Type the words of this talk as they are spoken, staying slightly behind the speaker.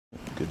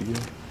good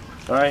to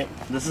go. Alright,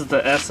 this is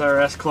the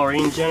SRS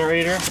Chlorine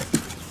Generator.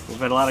 We've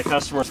had a lot of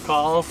customers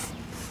call.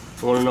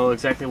 We want to know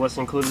exactly what's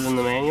included in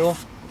the manual,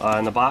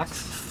 in the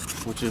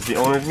box, which is the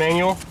owner's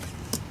manual.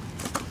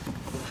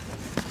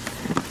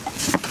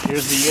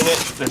 Here's the unit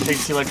that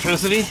takes the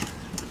electricity.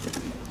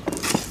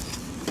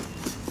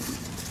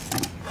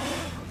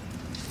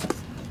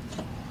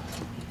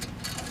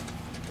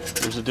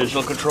 There's the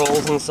digital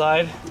controls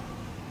inside.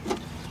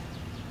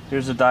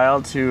 Here's the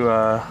dial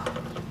to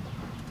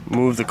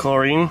move the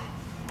chlorine,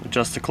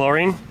 adjust the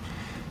chlorine.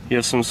 You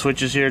have some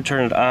switches here,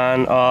 turn it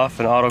on, off,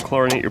 and auto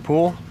chlorinate your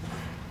pool.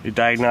 Your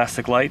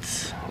diagnostic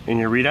lights in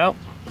your readout.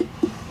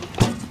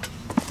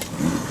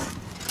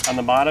 On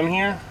the bottom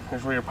here,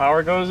 here's where your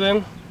power goes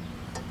in,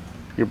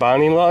 your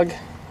bonding lug,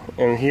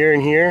 and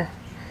here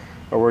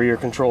are where your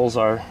controls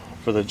are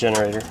for the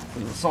generator, for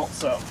the salt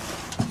cell.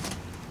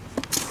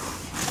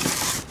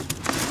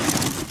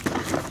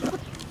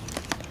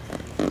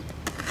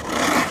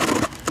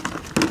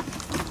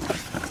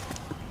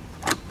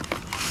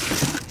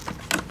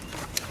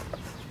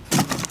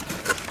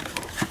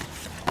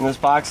 In this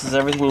box is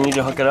everything you need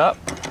to hook it up.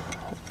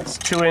 It's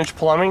 2-inch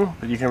plumbing,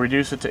 but you can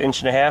reduce it to 1.5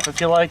 inches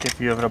if you like, if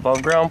you have an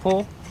above ground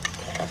pool.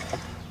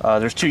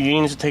 There's 2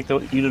 unions to take the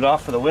unit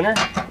off for the winter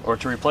or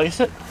to replace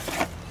it.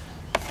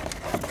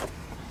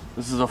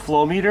 This is a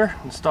flow meter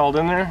installed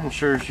in there,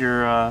 ensures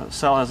your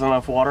cell has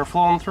enough water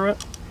flowing through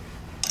it.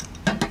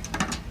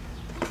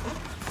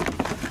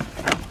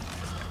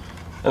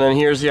 And then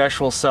here's the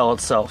actual cell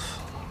itself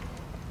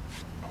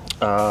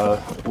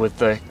with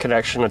the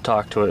connection to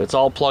talk to it. It's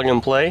all plug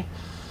and play.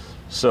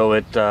 So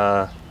it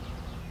don't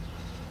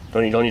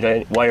need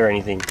to wire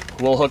anything.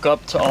 We'll hook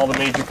up to all the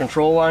major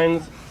control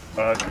lines,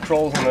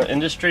 controls in the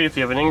industry. If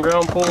you have an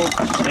in-ground pool,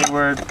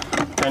 Hayward,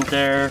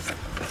 Pentair,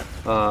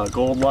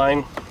 Gold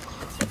Line,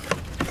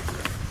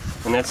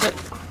 and that's it.